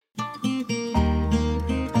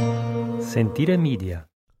Sentire Media.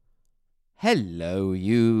 Hello,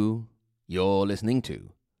 you. You're listening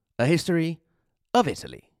to A History of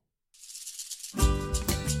Italy.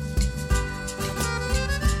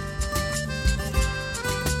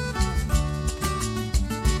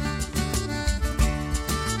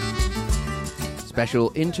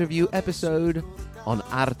 Special interview episode on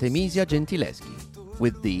Artemisia Gentileschi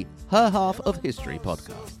with the Her Half of History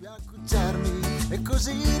podcast. E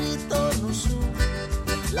così ritorno su,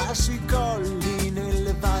 lascio I colli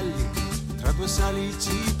nelle valli, tra due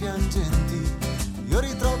salici piangenti, io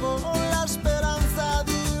ritrovo la speranza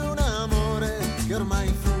di un amore che ormai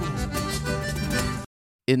fu.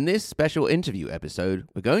 In this special interview episode,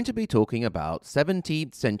 we're going to be talking about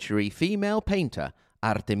 17th century female painter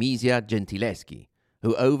Artemisia Gentileschi,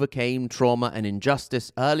 who overcame trauma and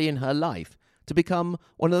injustice early in her life to become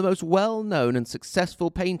one of the most well-known and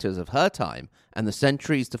successful painters of her time and the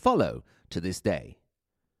centuries to follow to this day.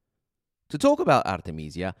 To talk about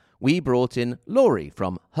Artemisia, we brought in Laurie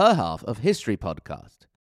from Her Half of History podcast.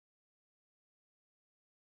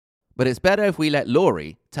 But it's better if we let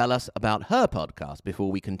Laurie tell us about her podcast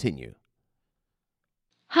before we continue.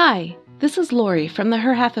 Hi, this is Laurie from the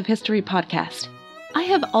Her Half of History podcast. I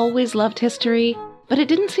have always loved history, but it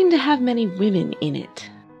didn't seem to have many women in it.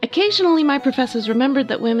 Occasionally, my professors remembered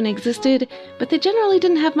that women existed, but they generally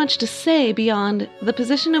didn't have much to say beyond the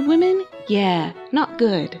position of women? Yeah, not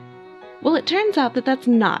good. Well, it turns out that that's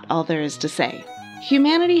not all there is to say.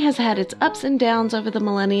 Humanity has had its ups and downs over the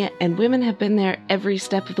millennia, and women have been there every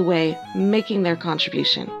step of the way, making their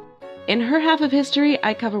contribution. In Her Half of History,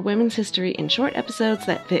 I cover women's history in short episodes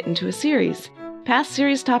that fit into a series. Past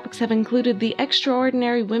series topics have included the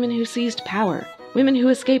extraordinary women who seized power, women who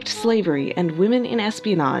escaped slavery, and women in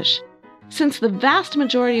espionage. Since the vast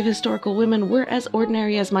majority of historical women were as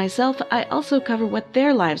ordinary as myself, I also cover what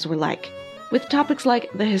their lives were like, with topics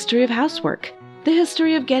like the history of housework, the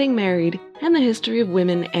history of getting married, and the history of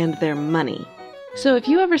women and their money. So if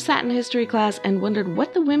you ever sat in history class and wondered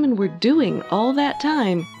what the women were doing all that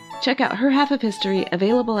time, check out Her Half of History,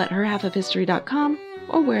 available at herhalfofhistory.com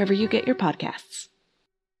or wherever you get your podcasts.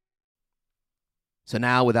 So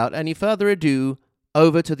now, without any further ado,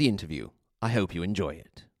 over to the interview. I hope you enjoy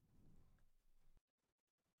it.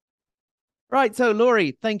 Right, so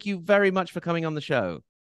Laurie, thank you very much for coming on the show.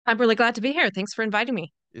 I'm really glad to be here. Thanks for inviting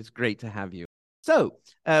me. It's great to have you. So,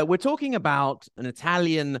 we're talking about an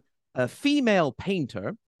Italian female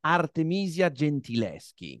painter, Artemisia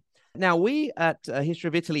Gentileschi. Now, we at History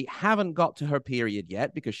of Italy haven't got to her period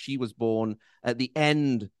yet because she was born at the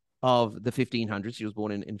end of the 1500s. She was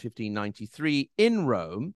born in 1593 in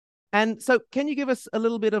Rome. And so can you give us a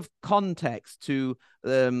little bit of context to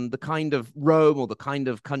the kind of Rome or the kind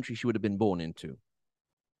of country she would have been born into?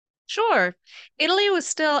 Sure. Italy was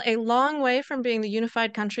still a long way from being the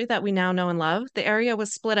unified country that we now know and love. The area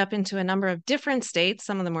was split up into a number of different states.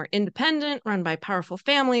 Some of them were independent, run by powerful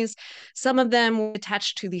families. Some of them were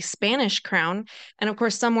attached to the Spanish crown. And of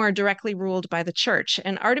course, some were directly ruled by the church.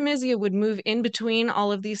 And Artemisia would move in between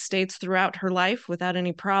all of these states throughout her life without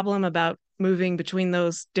any problem about moving between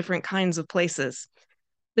those different kinds of places.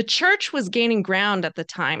 The church was gaining ground at the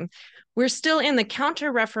time. We're still in the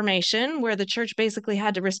Counter-Reformation, where the church basically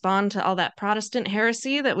had to respond to all that Protestant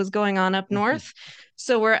heresy that was going on up north.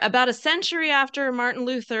 So we're about a century after Martin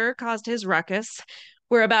Luther caused his ruckus.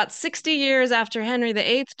 We're about 60 years after Henry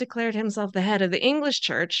VIII declared himself the head of the English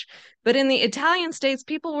church. But in the Italian states,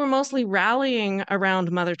 people were mostly rallying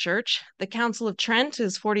around Mother Church. The Council of Trent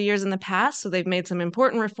is 40 years in the past, so they've made some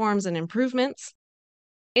important reforms and improvements.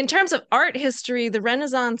 In terms of art history, the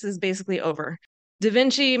Renaissance is basically over. Da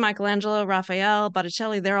Vinci, Michelangelo, Raphael,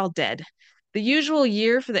 Botticelli, they're all dead. The usual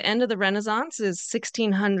year for the end of the Renaissance is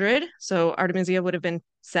 1600, so Artemisia would have been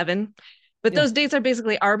 7. But those dates are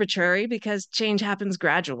basically arbitrary because change happens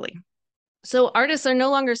gradually. So artists are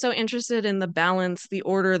no longer so interested in the balance, the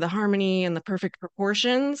order, the harmony, and the perfect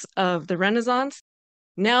proportions of the Renaissance.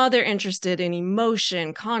 Now they're interested in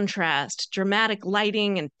emotion, contrast, dramatic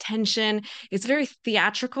lighting, and tension. It's very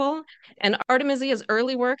theatrical, and Artemisia's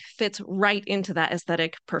early work fits right into that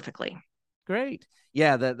aesthetic perfectly. Great.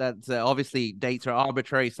 Yeah, that's obviously dates are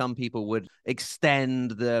arbitrary. Some people would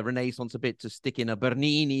extend the Renaissance a bit to stick in a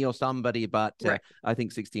Bernini or somebody, but I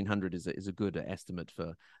think 1600 is a good estimate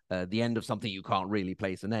for the end of something you can't really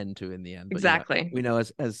place an end to in the end. But, exactly. We know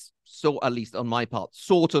as so, at least on my part,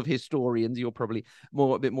 sort of historians, you're probably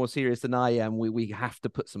a bit more serious than I am. We have to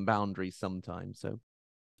put some boundaries sometimes. So,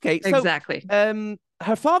 okay, so exactly.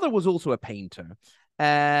 Her father was also a painter.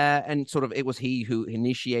 And sort of it was he who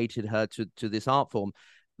initiated her to this art form.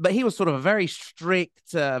 but he was sort of a very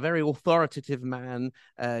strict, very authoritative man.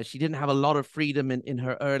 She didn't have a lot of freedom in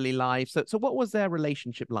her early life. So what was their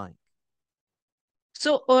relationship like?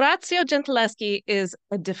 So Orazio Gentileschi is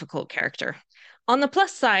a difficult character. On the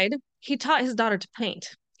plus side, he taught his daughter to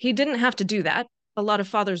paint. He didn't have to do that. A lot of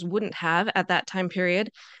fathers wouldn't have at that time period.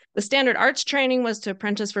 The standard arts training was to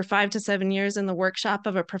apprentice for 5 to 7 years in the workshop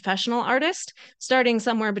of a professional artist, starting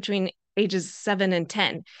somewhere between ages 7 and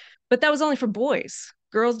 10. But that was only for boys.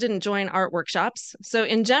 Girls didn't join art workshops. So,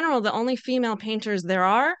 in general, the only female painters there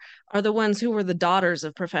are the ones who were the daughters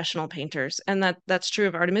of professional painters. And that's true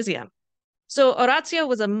of Artemisia. So Orazio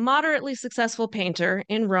was a moderately successful painter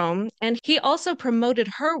in Rome, and he also promoted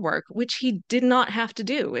her work, which he did not have to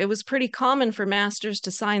do. It was pretty common for masters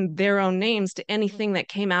to sign their own names to anything that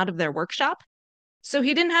came out of their workshop. So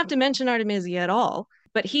he didn't have to mention Artemisia at all,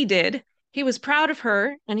 but he did. He was proud of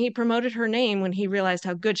her, and he promoted her name when he realized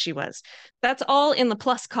how good she was. That's all in the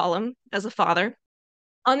plus column as a father.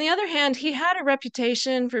 On the other hand, he had a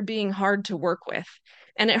reputation for being hard to work with,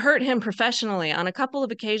 and it hurt him professionally. On a couple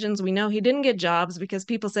of occasions, we know he didn't get jobs because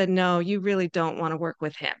people said, no, you really don't want to work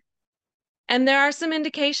with him. And there are some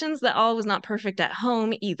indications that all was not perfect at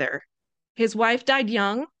home either. His wife died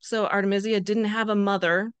young, so Artemisia didn't have a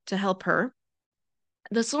mother to help her.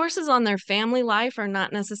 The sources on their family life are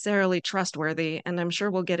not necessarily trustworthy, and I'm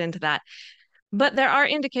sure we'll get into that. But there are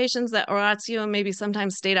indications that Orazio maybe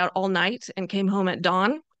sometimes stayed out all night and came home at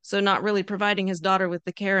dawn, so not really providing his daughter with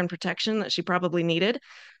the care and protection that she probably needed.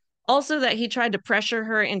 Also, that he tried to pressure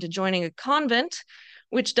her into joining a convent,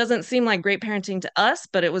 which doesn't seem like great parenting to us,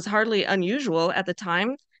 but it was hardly unusual at the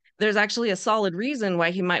time. There's actually a solid reason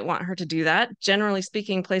why he might want her to do that. Generally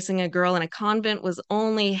speaking, placing a girl in a convent was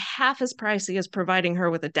only half as pricey as providing her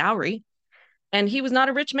with a dowry. And he was not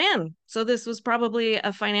a rich man, so this was probably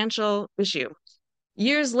a financial issue.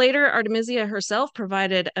 Years later, Artemisia herself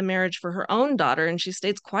provided a marriage for her own daughter, and she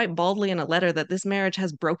states quite baldly in a letter that this marriage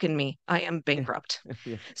has broken me. I am bankrupt.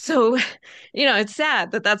 Yeah. So, it's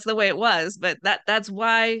sad that that's the way it was, but that's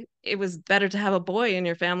why it was better to have a boy in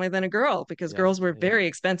your family than a girl, because girls were very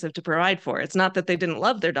expensive to provide for. It's not that they didn't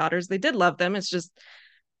love their daughters. They did love them. It's just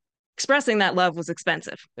expressing that love was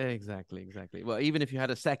expensive. Exactly. Well, even if you had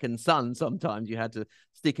a second son, sometimes you had to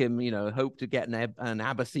stick him, hope to get an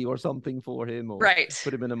abbacy or something for him, or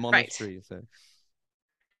put him in a monastery. Right. So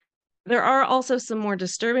there are also some more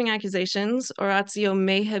disturbing accusations. Orazio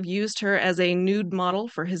may have used her as a nude model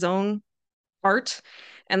for his own art.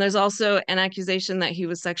 And there's also an accusation that he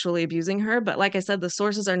was sexually abusing her. But like I said, the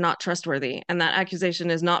sources are not trustworthy. And that accusation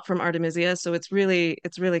is not from Artemisia. So it's really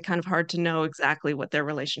kind of hard to know exactly what their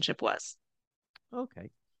relationship was. okay.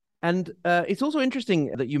 And it's also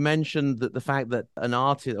interesting that you mentioned that the fact that an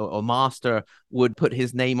artist or master would put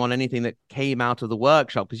his name on anything that came out of the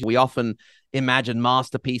workshop, because we often imagine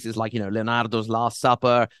masterpieces like, Leonardo's Last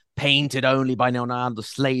Supper, painted only by Leonardo,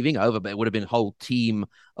 slaving over, but it would have been a whole team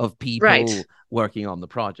of people working on the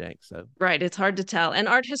project. So right, it's hard to tell. And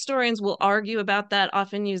art historians will argue about that,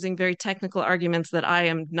 often using very technical arguments that I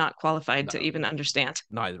am not qualified to even understand.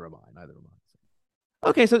 Neither am I.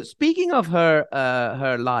 Okay, so speaking of her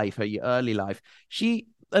life, her early life, she,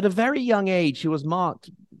 at a very young age, she was marked,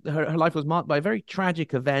 her life was marked by a very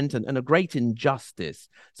tragic event and a great injustice.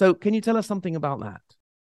 So can you tell us something about that?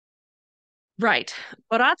 Right.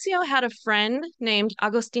 Orazio had a friend named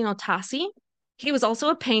Agostino Tassi. He was also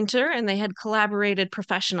a painter, and they had collaborated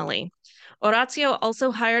professionally. Orazio also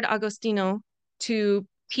hired Agostino to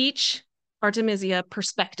teach Artemisia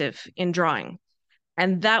perspective in drawing,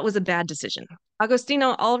 and that was a bad decision.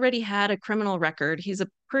 Agostino already had a criminal record. He's a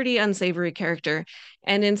pretty unsavory character.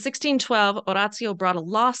 And in 1612, Orazio brought a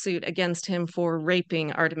lawsuit against him for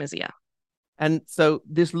raping Artemisia. And so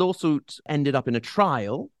this lawsuit ended up in a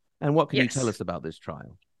trial. And what can you tell us about this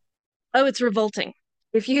trial? Oh, it's revolting.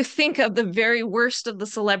 If you think of the very worst of the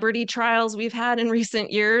celebrity trials we've had in recent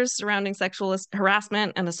years surrounding sexual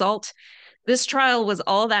harassment and assault, this trial was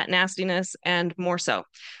all that nastiness and more so.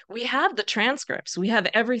 We have the transcripts. We have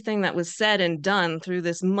everything that was said and done through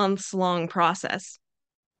this months-long process.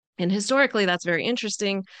 And historically, that's very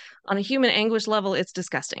interesting. On a human anguish level, it's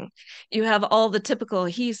disgusting. You have all the typical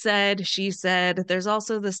he said, she said. There's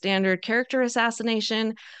also the standard character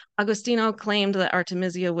assassination. Agostino claimed that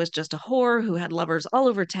Artemisia was just a whore who had lovers all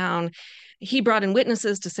over town. He brought in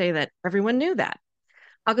witnesses to say that everyone knew that.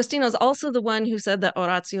 Agostino's also the one who said that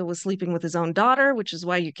Orazio was sleeping with his own daughter, which is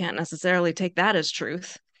why you can't necessarily take that as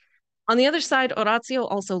truth. On the other side, Orazio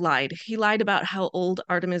also lied. He lied about how old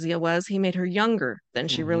Artemisia was. He made her younger than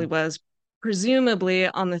she really was, presumably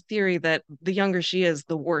on the theory that the younger she is,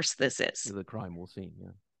 the worse this is. The crime will seem,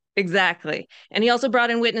 yeah. Exactly. And he also brought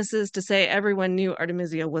in witnesses to say everyone knew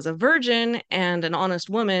Artemisia was a virgin and an honest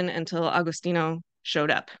woman until Agostino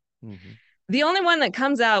showed up. Mhm. The only one that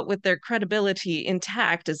comes out with their credibility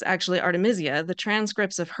intact is actually Artemisia. The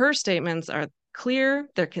transcripts of her statements are clear,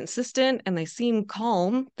 they're consistent, and they seem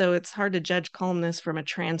calm, though it's hard to judge calmness from a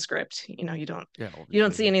transcript. Yeah, You don't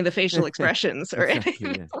obviously. see any of the facial expressions or Exactly,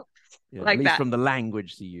 anything yeah. Yeah, at like least that. from the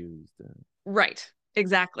language she used. Right,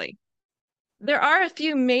 exactly. There are a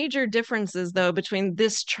few major differences, though, between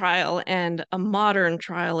this trial and a modern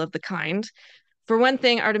trial of the kind. For one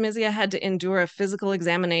thing, Artemisia had to endure a physical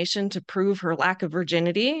examination to prove her lack of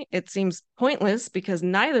virginity. It seems pointless because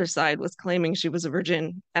neither side was claiming she was a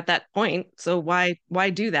virgin at that point. So why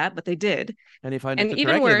do that? But they did. And if I And understood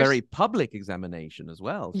even correctly, a worse, very public examination as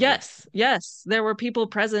well. Sort of. yes, there were people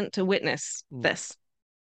present to witness this.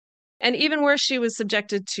 And even worse, she was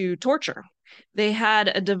subjected to torture. They had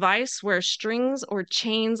a device where strings or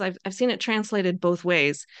chains, I've seen it translated both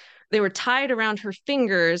ways. They were tied around her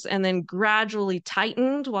fingers and then gradually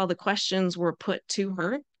tightened while the questions were put to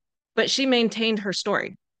her. But she maintained her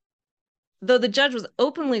story. Though the judge was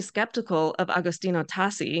openly skeptical of Agostino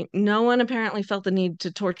Tassi, no one apparently felt the need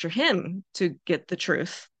to torture him to get the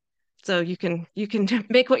truth. So you can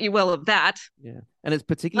make what you will of that. Yeah. And it's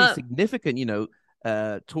particularly significant,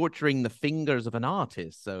 torturing the fingers of an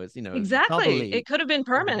artist. So it's, Exactly. doubly It could have been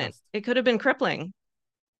permanent. unjust. It could have been crippling.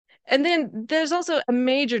 And then there's also a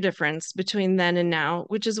major difference between then and now,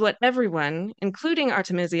 which is what everyone, including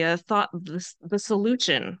Artemisia, thought the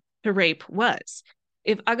solution to rape was.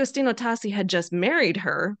 If Agostino Tassi had just married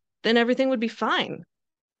her, then everything would be fine.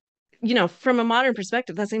 From a modern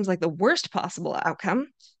perspective, that seems like the worst possible outcome.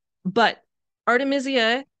 But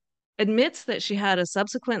Artemisia admits that she had a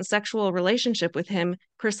subsequent sexual relationship with him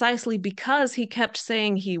precisely because he kept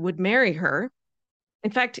saying he would marry her.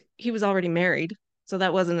 In fact, he was already married, so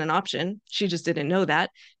that wasn't an option. She just didn't know that.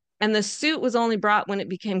 And the suit was only brought when it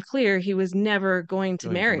became clear he was never going to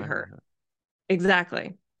Going to marry marry her. her.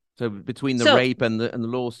 Exactly. So between the So, rape and the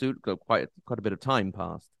lawsuit, quite a bit of time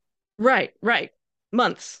passed. right.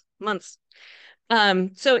 Months.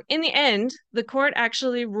 So in the end, the court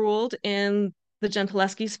actually ruled in the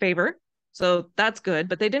Gentileschi's favor. So that's good,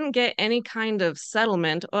 but they didn't get any kind of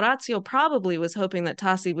settlement. Orazio probably was hoping that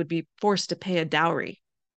Tassi would be forced to pay a dowry,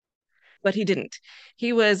 but he didn't.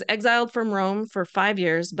 He was exiled from Rome for 5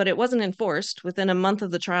 years, but it wasn't enforced. Within a month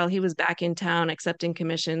of the trial, he was back in town accepting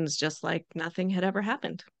commissions just like nothing had ever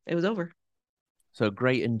happened. It was over. So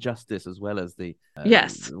great injustice as well as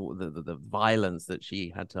Yes, the violence that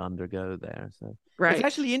she had to undergo there. So it's right.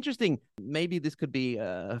 actually interesting. Maybe this could be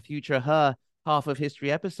a future her half of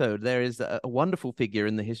history episode. There is a wonderful figure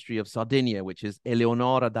in the history of Sardinia, which is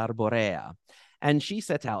Eleonora d'Arborea. And she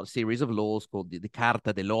set out a series of laws called the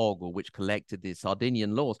Carta del Logo, which collected the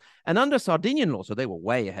Sardinian laws. And under Sardinian law, so they were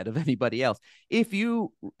way ahead of anybody else. If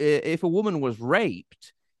a woman was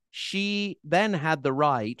raped, she then had the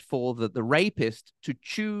right for the rapist to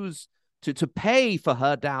choose to pay for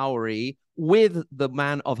her dowry with the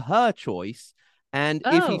man of her choice. And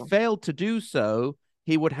if he Oh, failed to do so,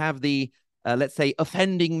 he would have the, let's say,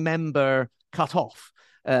 offending member cut off.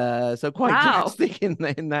 So quite wow. drastic in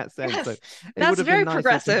that sense. Yes, So it would that's have been very nice to see.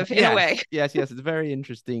 progressive in a way. Yes. It's a very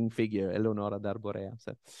interesting figure, Eleonora d'Arborea.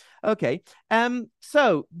 So, okay.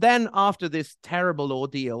 So then after this terrible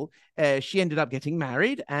ordeal, she ended up getting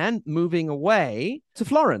married and moving away to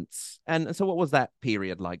Florence. And so what was that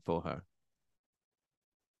period like for her?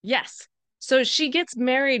 Yes. So she gets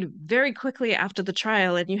married very quickly after the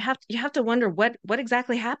trial, and you have to wonder what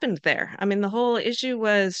exactly happened there. I mean, the whole issue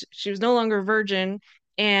was she was no longer a virgin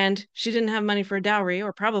and she didn't have money for a dowry,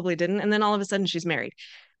 or probably didn't, and then all of a sudden she's married.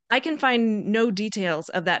 I can find no details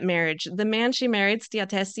of that marriage. The man she married,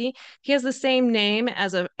 Stiatesi, he has the same name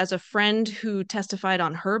as a friend who testified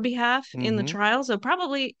on her behalf in the Mm-hmm. trial. So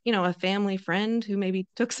probably, a family friend who maybe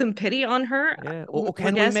took some pity on her. Yeah. Or We're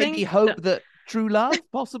can we maybe guessing. hope that true love,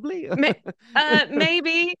 possibly?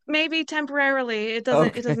 Maybe temporarily. It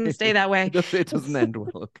doesn't Okay. stay that way. It doesn't end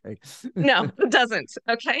well. Okay. No, it doesn't.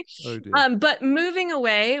 Okay. Oh dear. But moving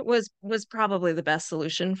away was probably the best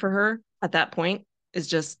solution for her at that point, is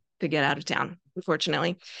just to get out of town,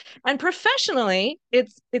 unfortunately. And professionally,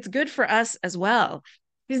 it's good for us as well.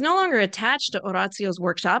 She's no longer attached to Orazio's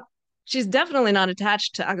workshop. She's definitely not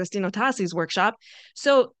attached to Agostino Tassi's workshop.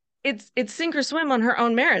 So it's sink or swim on her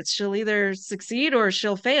own merits. She'll either succeed or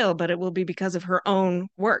she'll fail, but it will be because of her own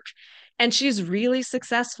work. And she's really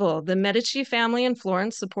successful. The Medici family in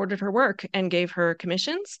Florence supported her work and gave her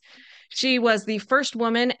commissions. She was the first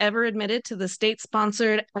woman ever admitted to the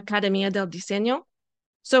state-sponsored Accademia del Disegno.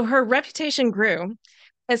 So her reputation grew.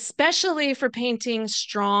 especially for painting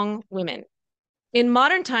strong women. In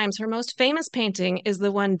modern times, her most famous painting is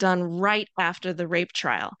the one done right after the rape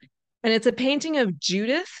trial. And it's a painting of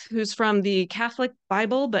Judith, who's from the Catholic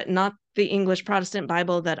Bible, but not the English Protestant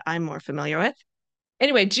Bible that I'm more familiar with.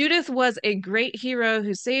 Anyway, Judith was a great hero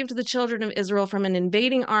who saved the children of Israel from an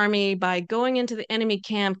invading army by going into the enemy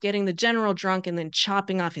camp, getting the general drunk, and then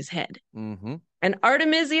chopping off his head. Mm-hmm. And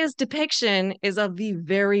Artemisia's depiction is of the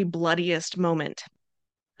very bloodiest moment.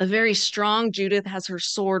 A very strong Judith has her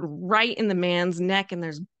sword right in the man's neck and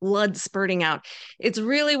there's blood spurting out. It's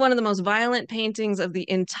really one of the most violent paintings of the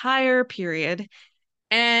entire period.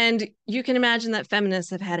 And you can imagine that feminists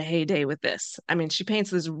have had a heyday with this. I mean, she paints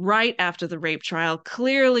this right after the rape trial.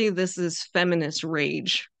 Clearly, this is feminist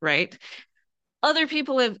rage, right? Other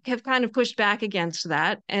people have kind of pushed back against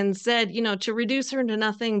that and said, to reduce her to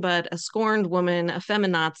nothing but a scorned woman, a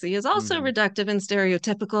feminazi, is also reductive and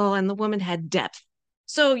stereotypical, and the woman had depth.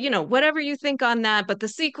 So, whatever you think on that, but the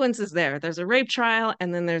sequence is there. There's a rape trial,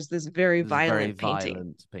 and then there's this very violent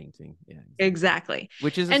painting. Yeah, exactly.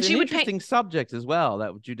 Which is an interesting subject as well.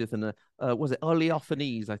 That Judith and was it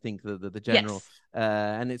Oleophanes? I think the general.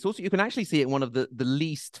 Yes. And it's also, you can actually see it in one of the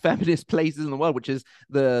least feminist places in the world, which is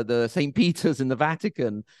the St. Peter's in the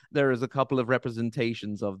Vatican. There is a couple of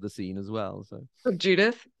representations of the scene as well. So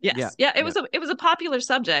Judith, yes, yeah. It was a popular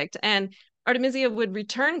subject, and Artemisia would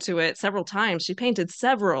return to it several times. She painted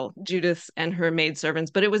several Judiths and her maidservants,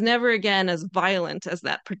 but it was never again as violent as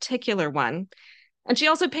that particular one. And she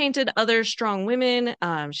also painted other strong women.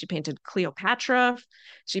 She painted Cleopatra.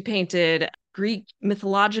 She painted Greek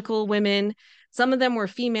mythological women. Some of them were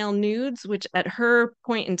female nudes, which at her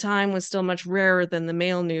point in time was still much rarer than the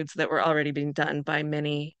male nudes that were already being done by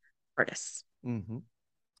many artists. Mm-hmm.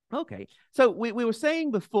 Okay, so we were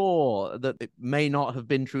saying before that it may not have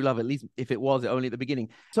been true love, at least if it was only at the beginning.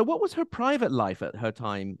 So what was her private life at the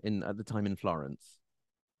time in Florence?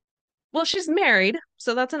 Well, she's married,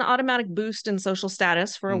 so that's an automatic boost in social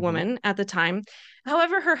status for a woman at the time.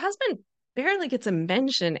 However, her husband barely gets a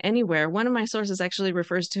mention anywhere. One of my sources actually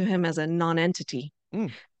refers to him as a non-entity.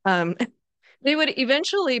 They would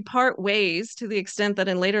eventually part ways to the extent that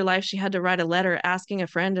in later life she had to write a letter asking a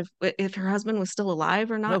friend if her husband was still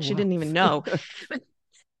alive or not. Oh, she wow. didn't even know.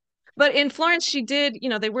 But in Florence, she did,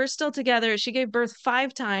 they were still together. She gave birth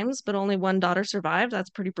 5 times, but only one daughter survived.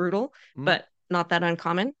 That's pretty brutal, but not that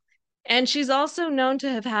uncommon. And she's also known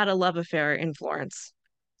to have had a love affair in Florence.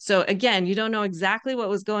 So again, you don't know exactly what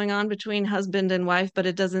was going on between husband and wife, but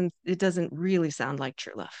it doesn't really sound like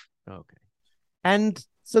true love. Okay. And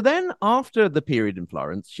so then after the period in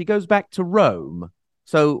Florence, she goes back to Rome.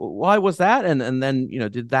 So why was that? And then,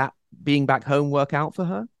 did that being back home work out for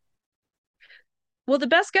her? Well, the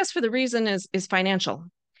best guess for the reason is financial.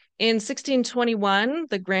 In 1621,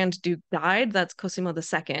 the Grand Duke died. That's Cosimo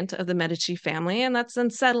II of the Medici family, and that's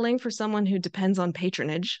unsettling for someone who depends on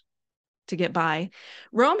patronage to get by.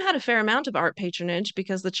 Rome had a fair amount of art patronage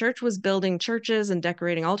because the church was building churches and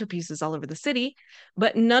decorating altarpieces all over the city,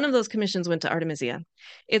 but none of those commissions went to Artemisia.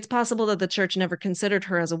 It's possible that the church never considered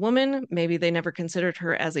her as a woman. Maybe they never considered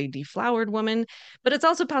her as a deflowered woman, but it's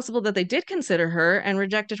also possible that they did consider her and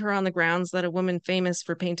rejected her on the grounds that a woman famous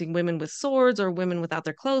for painting women with swords or women without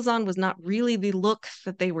their clothes on was not really the look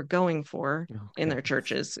that they were going for in their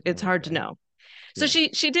churches. It's hard to know. So she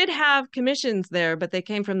did have commissions there, but they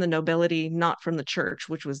came from the nobility, not from the church,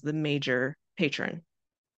 which was the major patron.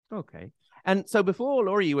 Okay. And so before,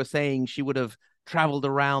 Laurie, you were saying she would have traveled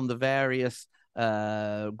around the various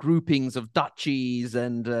groupings of duchies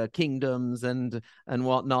and kingdoms and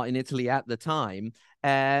whatnot in Italy at the time.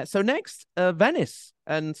 So next, Venice.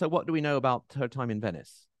 And so what do we know about her time in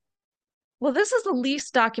Venice? Well, this is the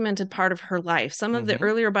least documented part of her life. Some of the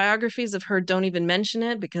earlier biographies of her don't even mention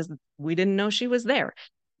it because we didn't know she was there.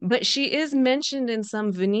 But she is mentioned in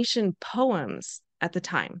some Venetian poems at the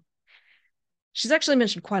time. She's actually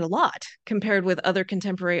mentioned quite a lot compared with other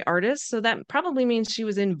contemporary artists. So that probably means she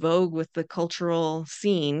was in vogue with the cultural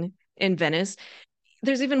scene in Venice.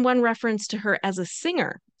 There's even one reference to her as a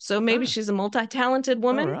singer. So maybe she's a multi-talented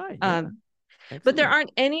woman. All right, yeah. But there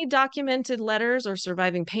aren't any documented letters or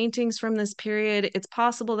surviving paintings from this period. It's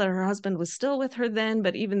possible that her husband was still with her then,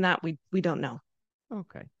 but even that we don't know.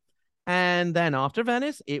 Okay. And then after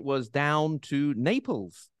Venice, it was down to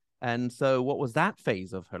Naples. And so what was that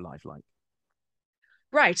phase of her life like?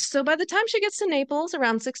 Right. So by the time she gets to Naples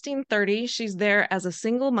around 1630, she's there as a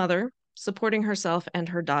single mother, supporting herself and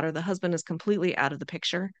her daughter. The husband is completely out of the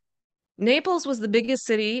picture. Naples was the biggest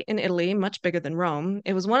city in Italy, much bigger than Rome.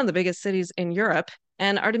 It was one of the biggest cities in Europe,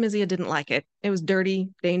 and Artemisia didn't like it. It was dirty,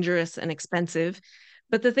 dangerous, and expensive.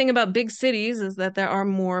 But the thing about big cities is that there are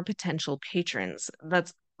more potential patrons.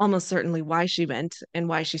 That's almost certainly why she went and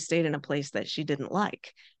why she stayed in a place that she didn't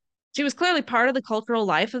like. She was clearly part of the cultural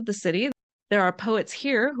life of the city. There are poets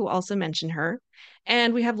here who also mention her,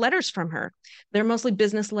 and we have letters from her. They're mostly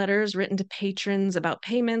business letters written to patrons about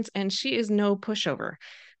payments, and she is no pushover.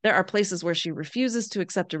 There are places where she refuses to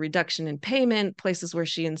accept a reduction in payment, places where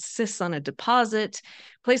she insists on a deposit,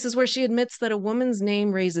 places where she admits that a woman's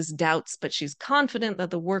name raises doubts, but she's confident that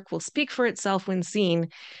the work will speak for itself when seen.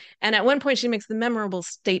 And at one point, she makes the memorable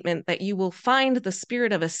statement that you will find the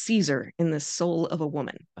spirit of a Caesar in the soul of a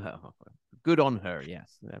woman. Oh, good on her.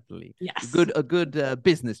 Yes, definitely. Yes. A good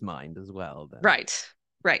business mind as well. Then. Right.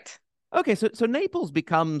 Right. Okay, so Naples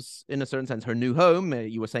becomes, in a certain sense, her new home.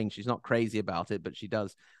 You were saying she's not crazy about it, but she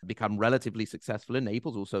does become relatively successful in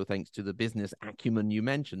Naples, also thanks to the business acumen you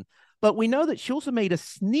mentioned. But we know that she also made a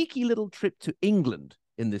sneaky little trip to England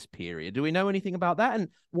in this period. Do we know anything about that? And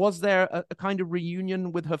was there a kind of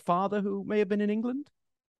reunion with her father who may have been in England?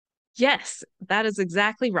 Yes, that is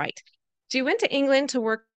exactly right. She went to England to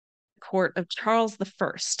work court of Charles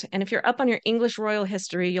I. And if you're up on your English royal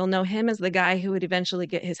history, you'll know him as the guy who would eventually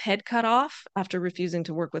get his head cut off after refusing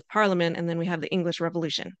to work with Parliament. And then we have the English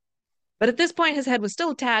Revolution. But at this point, his head was still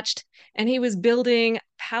attached, and he was building a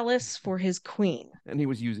palace for his queen. And he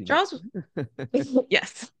was using Charles, it.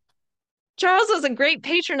 yes. Charles was a great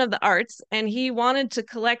patron of the arts, and he wanted to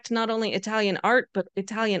collect not only Italian art, but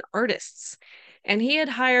Italian artists. And he had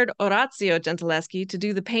hired Orazio Gentileschi to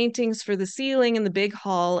do the paintings for the ceiling in the big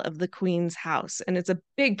hall of the Queen's house. And it's a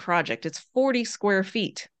big project, it's 40 square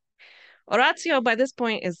feet. Orazio, by this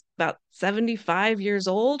point, is about 75 years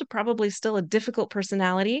old, probably still a difficult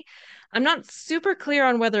personality. I'm not super clear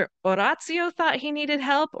on whether Orazio thought he needed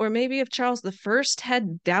help, or maybe if Charles I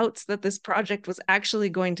had doubts that this project was actually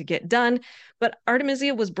going to get done. But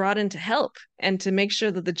Artemisia was brought in to help and to make sure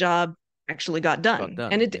that the job actually got done.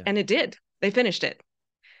 And it did. They finished it.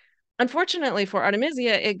 Unfortunately for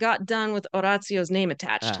Artemisia, it got done with Orazio's name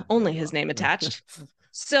attached, only his name attached.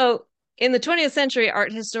 So in the 20th century,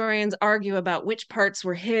 art historians argue about which parts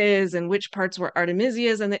were his and which parts were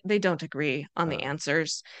Artemisia's, and they don't agree on the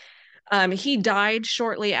answers. He died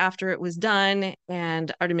shortly after it was done,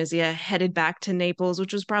 and Artemisia headed back to Naples,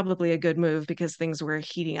 which was probably a good move because things were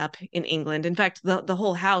heating up in England. In fact, the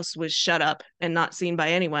whole house was shut up and not seen by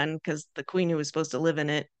anyone because the queen who was supposed to live in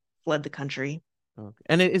it fled the country. Okay.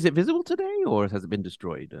 And is it visible today, or has it been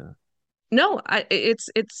destroyed? No, it's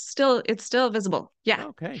still visible. Yeah.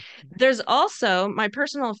 Okay. There's also my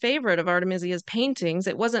personal favorite of Artemisia's paintings.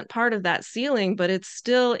 It wasn't part of that ceiling, but it's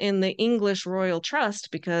still in the English Royal Trust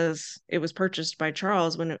because it was purchased by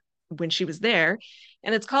Charles when she was there,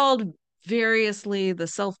 and it's called variously the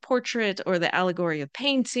self-portrait or the allegory of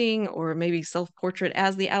painting, or maybe self-portrait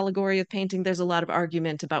as the allegory of painting. There's a lot of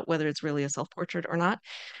argument about whether it's really a self-portrait or not,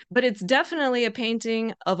 but it's definitely a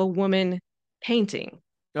painting of a woman painting.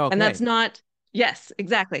 Okay. And that's not, yes,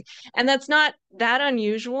 exactly. And that's not that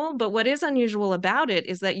unusual, but what is unusual about it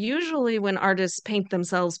is that usually when artists paint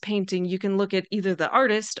themselves painting, you can look at either the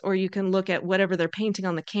artist or you can look at whatever they're painting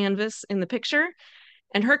on the canvas in the picture,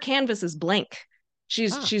 and her canvas is blank.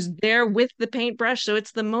 She's there with the paintbrush, so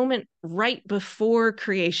it's the moment right before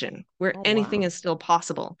creation where anything is still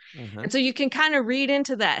possible. And so you can kind of read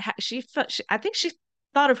into that. I think she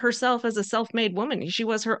thought of herself as a self-made woman. She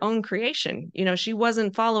was her own creation. You know, she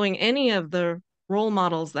wasn't following any of the role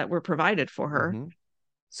models that were provided for her.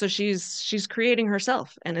 So she's creating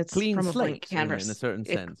herself, and it's clean from a slate, blank canvas in a certain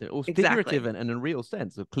sense, or exactly. figurative and a real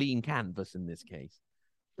sense of clean canvas in this case.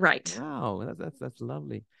 Right. Wow, that's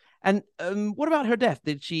lovely. And what about her death?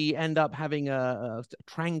 Did she end up having a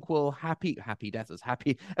tranquil, happy death, as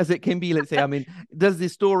happy as it can be? Let's say. I mean, does the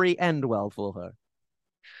story end well for her?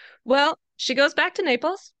 Well, she goes back to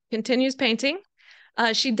Naples, continues painting.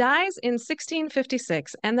 She dies in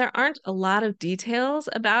 1656, and there aren't a lot of details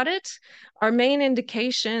about it. Our main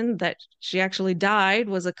indication that she actually died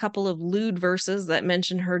was a couple of lewd verses that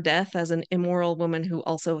mention her death as an immoral woman who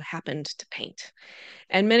also happened to paint.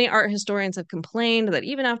 And many art historians have complained that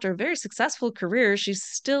even after a very successful career, she's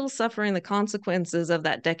still suffering the consequences of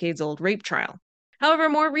that decades-old rape trial. However,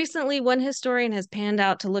 more recently, one historian has panned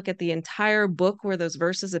out to look at the entire book where those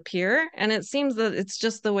verses appear, and it seems that it's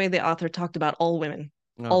just the way the author talked about all women,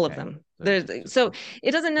 all of them. So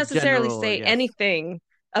it doesn't necessarily say anything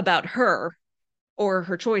about her or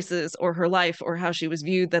her choices or her life or how she was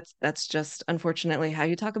viewed. That's just unfortunately how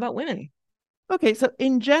you talk about women. Okay, so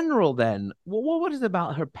in general, then, what is it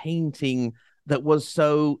about her painting that was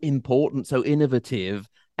so important, so innovative,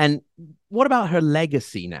 and what about her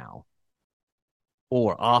legacy now?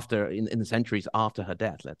 Or after, in the centuries after her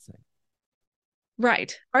death, let's say?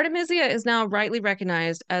 Right. Artemisia is now rightly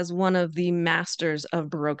recognized as one of the masters of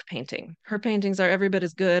Baroque painting. Her paintings are every bit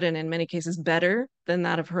as good and in many cases better than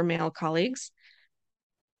that of her male colleagues.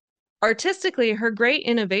 Artistically, her great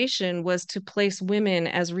innovation was to place women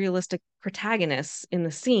as realistic protagonists in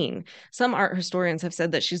the scene. Some art historians have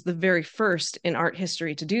said that she's the very first in art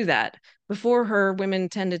history to do that. Before her, women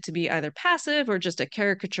tended to be either passive or just a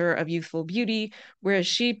caricature of youthful beauty, whereas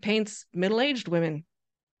she paints middle-aged women,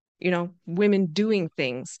 women doing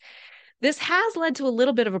things. This has led to a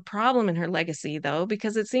little bit of a problem in her legacy, though,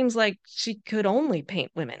 because it seems like she could only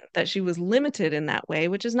paint women, that she was limited in that way,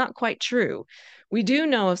 which is not quite true. We do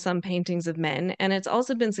know of some paintings of men, and it's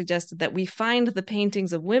also been suggested that we find the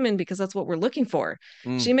paintings of women because that's what we're looking for.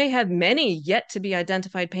 Mm. She may have many yet to be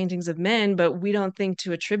identified paintings of men, but we don't think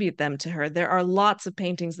to attribute them to her. There are lots of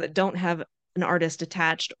paintings that don't have an artist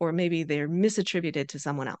attached, or maybe they're misattributed to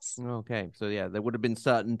someone else. Okay, so yeah, there would have been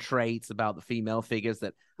certain traits about the female figures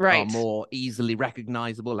that are Right. more easily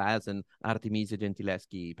recognizable as an Artemisia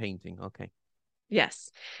Gentileschi painting. Okay.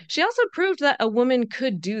 Yes. She also proved that a woman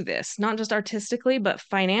could do this, not just artistically, but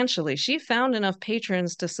financially. She found enough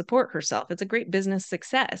patrons to support herself. It's a great business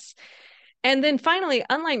success. And then finally,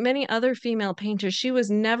 unlike many other female painters, she was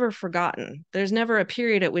never forgotten. There's never a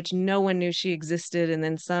period at which no one knew she existed, and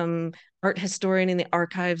then some art historian in the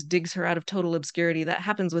archives digs her out of total obscurity. That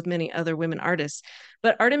happens with many other women artists.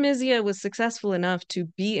 But Artemisia was successful enough to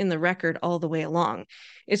be in the record all the way along.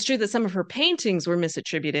 It's true that some of her paintings were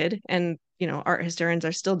misattributed, and art historians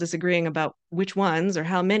are still disagreeing about which ones or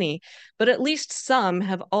how many, but at least some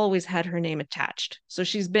have always had her name attached. So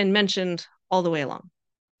she's been mentioned all the way along.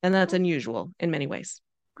 And that's unusual in many ways.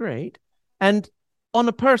 Great. And on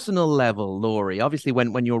a personal level, Laurie, obviously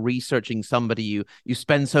when you're researching somebody, you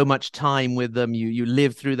spend so much time with them, you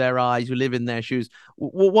live through their eyes, you live in their shoes.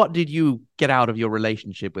 What did you get out of your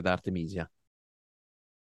relationship with Artemisia?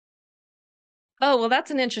 Oh, well, that's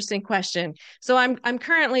an interesting question. So I'm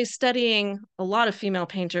currently studying a lot of female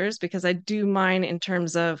painters because I do mine in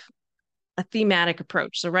terms of a thematic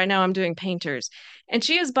approach. So right now I'm doing painters, and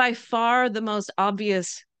she is by far the most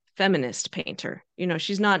obvious feminist painter.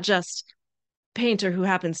 She's not just a painter who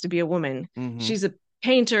happens to be a woman. Mm-hmm. She's a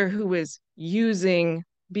painter who is using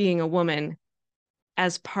being a woman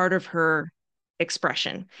as part of her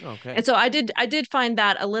expression. Okay. And so I did find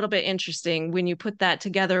that a little bit interesting when you put that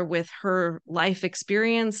together with her life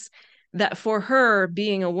experience, that for her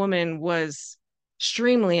being a woman was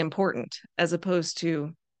extremely important as opposed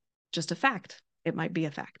to just a fact. It might be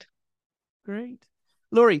a fact. Great.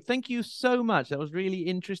 Laurie, thank you so much. That was really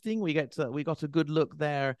interesting. We got a good look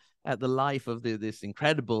there at the life of this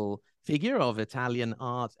incredible figure of Italian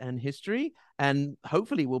art and history, and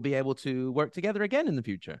hopefully we'll be able to work together again in the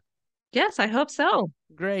future. Yes, I hope so.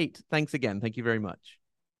 Great. Thanks again. Thank you very much.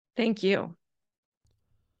 Thank you.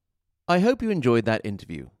 I hope you enjoyed that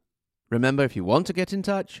interview. Remember, if you want to get in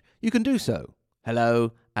touch, you can do so.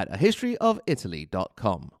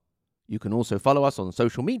 hello@ahistoryofitaly.com. You can also follow us on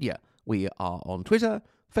social media. We are on Twitter,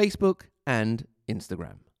 Facebook, and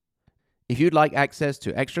Instagram. If you'd like access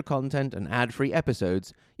to extra content and ad-free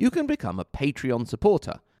episodes, you can become a Patreon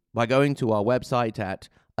supporter by going to our website at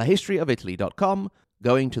ahistoryofitaly.com,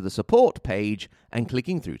 going to the support page, and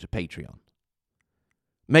clicking through to Patreon.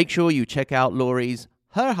 Make sure you check out Laurie's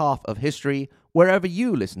Her Half of History wherever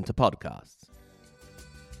you listen to podcasts.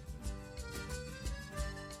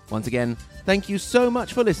 Once again, thank you so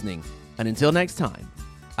much for listening, and until next time,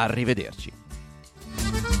 arrivederci.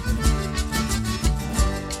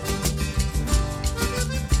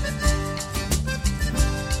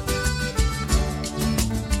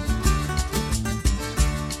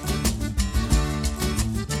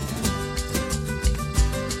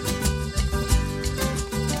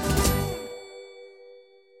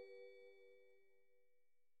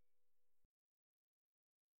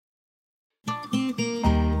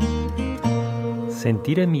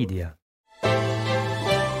 Sentire Media.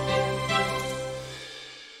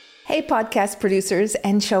 Hey, podcast producers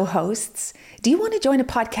and show hosts. Do you want to join a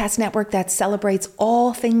podcast network that celebrates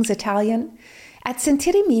all things Italian? At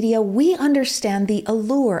Sentire Media, we understand the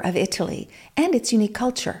allure of Italy and its unique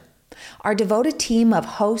culture. Our devoted team of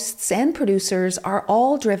hosts and producers are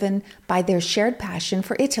all driven by their shared passion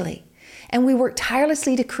for Italy. And we work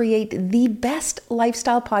tirelessly to create the best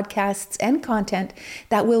lifestyle podcasts and content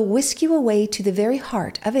that will whisk you away to the very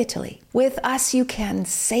heart of Italy. With us, you can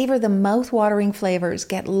savor the mouth-watering flavors,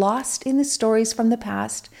 get lost in the stories from the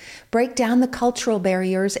past, break down the cultural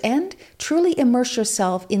barriers, and truly immerse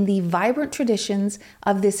yourself in the vibrant traditions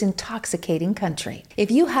of this intoxicating country.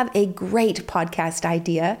 If you have a great podcast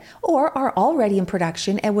idea or are already in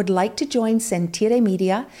production and would like to join Sentire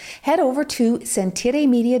Media, head over to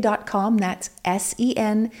sentiremedia.com, that's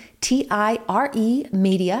SENTIRE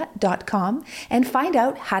media.com, and find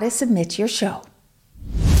out how to submit your show.